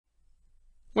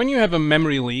When you have a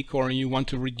memory leak or you want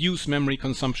to reduce memory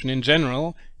consumption in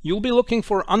general, you'll be looking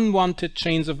for unwanted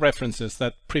chains of references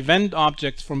that prevent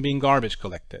objects from being garbage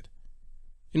collected.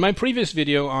 In my previous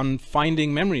video on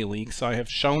finding memory leaks, I have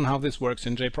shown how this works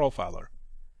in JProfiler.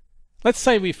 Let's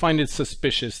say we find it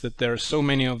suspicious that there are so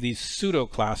many of these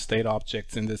pseudo-class state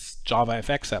objects in this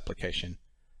JavaFX application.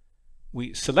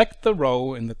 We select the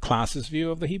row in the classes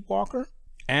view of the heap walker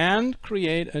and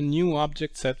create a new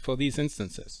object set for these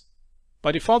instances.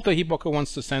 By default, the heap walker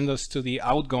wants to send us to the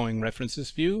outgoing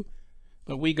references view,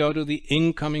 but we go to the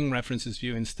incoming references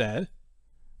view instead.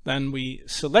 Then we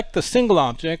select a single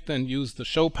object and use the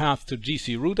show path to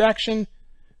GC root action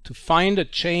to find a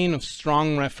chain of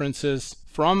strong references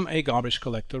from a garbage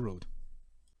collector root.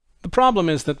 The problem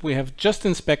is that we have just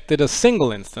inspected a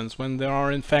single instance when there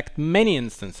are in fact many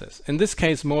instances, in this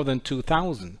case more than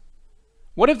 2,000.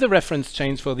 What if the reference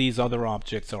chains for these other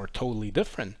objects are totally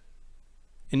different?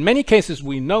 In many cases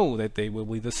we know that they will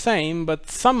be the same,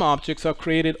 but some objects are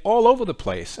created all over the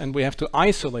place and we have to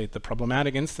isolate the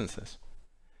problematic instances.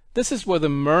 This is where the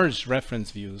merged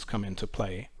reference views come into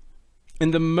play.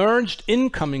 In the merged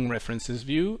incoming references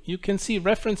view, you can see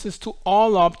references to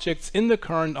all objects in the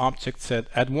current object set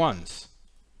at once.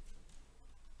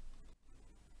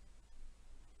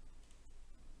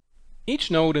 Each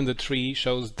node in the tree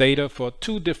shows data for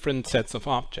two different sets of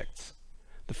objects.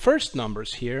 The first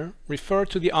numbers here refer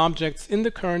to the objects in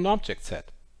the current object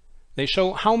set. They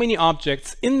show how many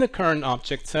objects in the current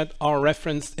object set are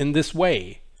referenced in this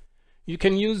way. You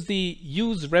can use the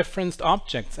Use Referenced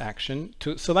Objects action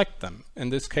to select them, in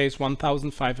this case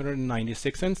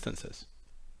 1,596 instances.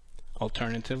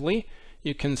 Alternatively,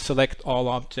 you can select all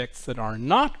objects that are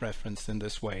not referenced in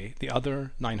this way, the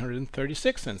other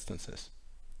 936 instances.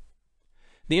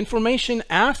 The information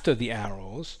after the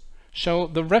arrows show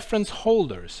the reference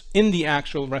holders in the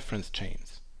actual reference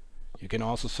chains. You can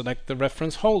also select the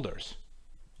reference holders.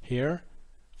 Here,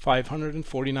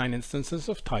 549 instances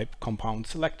of type compound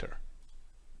selector.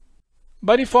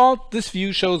 By default, this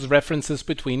view shows references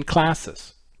between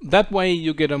classes. That way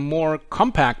you get a more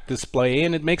compact display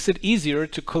and it makes it easier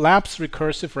to collapse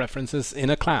recursive references in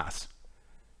a class.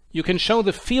 You can show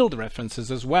the field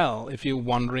references as well if you're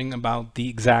wondering about the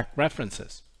exact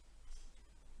references.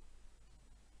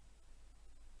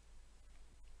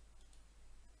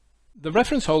 The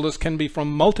reference holders can be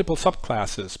from multiple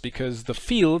subclasses because the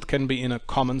field can be in a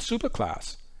common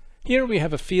superclass. Here we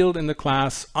have a field in the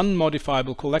class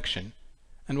unmodifiable collection,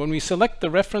 and when we select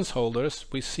the reference holders,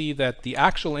 we see that the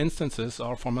actual instances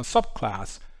are from a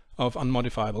subclass of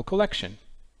unmodifiable collection.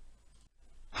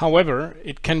 However,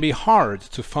 it can be hard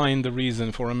to find the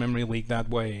reason for a memory leak that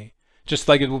way, just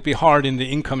like it would be hard in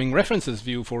the incoming references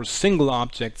view for single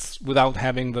objects without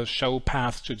having the show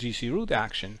path to GC root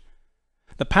action.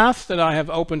 The paths that I have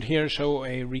opened here show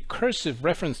a recursive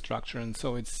reference structure, and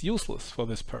so it's useless for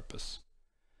this purpose.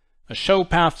 A show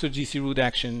path to GC root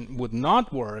action would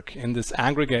not work in this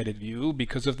aggregated view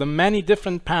because of the many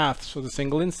different paths for the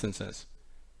single instances.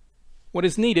 What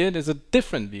is needed is a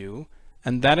different view,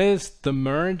 and that is the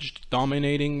merged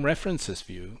dominating references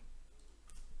view.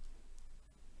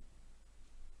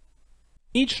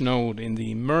 Each node in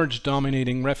the merged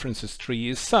dominating references tree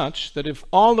is such that if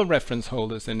all the reference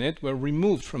holders in it were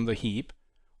removed from the heap,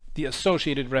 the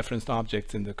associated referenced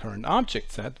objects in the current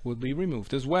object set would be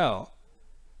removed as well.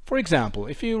 For example,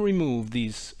 if you remove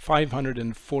these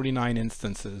 549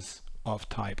 instances of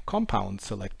type compound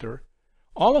selector,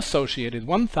 all associated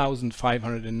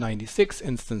 1,596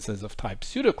 instances of type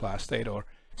pseudoclass state, or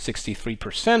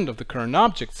 63% of the current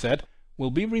object set,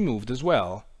 will be removed as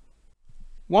well.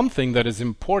 One thing that is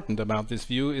important about this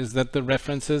view is that the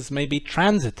references may be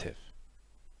transitive.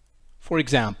 For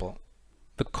example,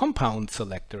 the compound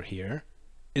selector here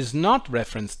is not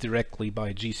referenced directly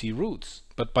by GC roots,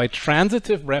 but by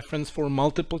transitive reference for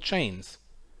multiple chains.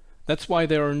 That's why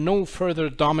there are no further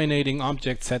dominating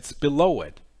object sets below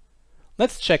it.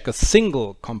 Let's check a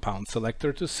single compound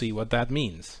selector to see what that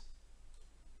means.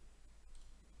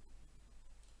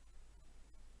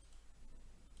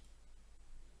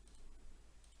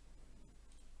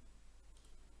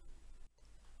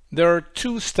 There are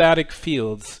two static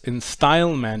fields in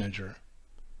Style Manager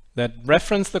that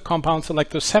reference the compound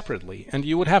selector separately, and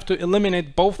you would have to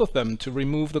eliminate both of them to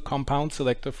remove the compound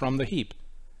selector from the heap.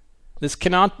 This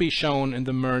cannot be shown in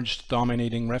the merged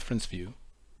dominating reference view.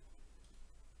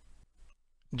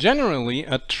 Generally,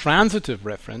 a transitive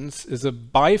reference is a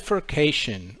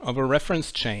bifurcation of a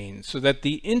reference chain so that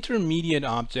the intermediate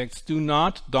objects do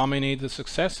not dominate the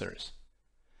successors.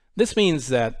 This means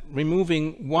that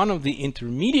removing one of the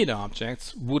intermediate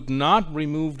objects would not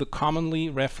remove the commonly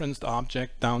referenced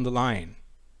object down the line.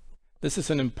 This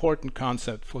is an important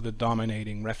concept for the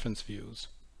dominating reference views.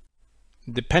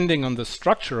 Depending on the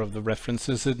structure of the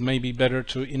references, it may be better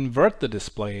to invert the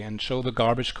display and show the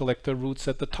garbage collector roots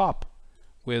at the top,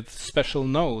 with special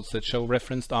nodes that show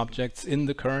referenced objects in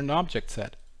the current object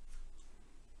set.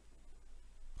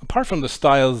 Apart from the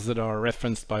styles that are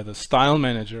referenced by the Style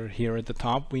Manager here at the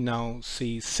top, we now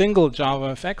see single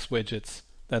JavaFX widgets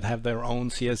that have their own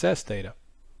CSS data.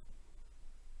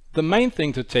 The main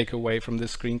thing to take away from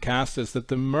this screencast is that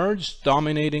the Merge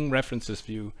Dominating References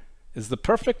view is the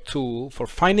perfect tool for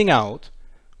finding out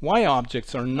why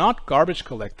objects are not garbage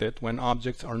collected when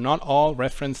objects are not all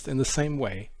referenced in the same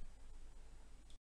way.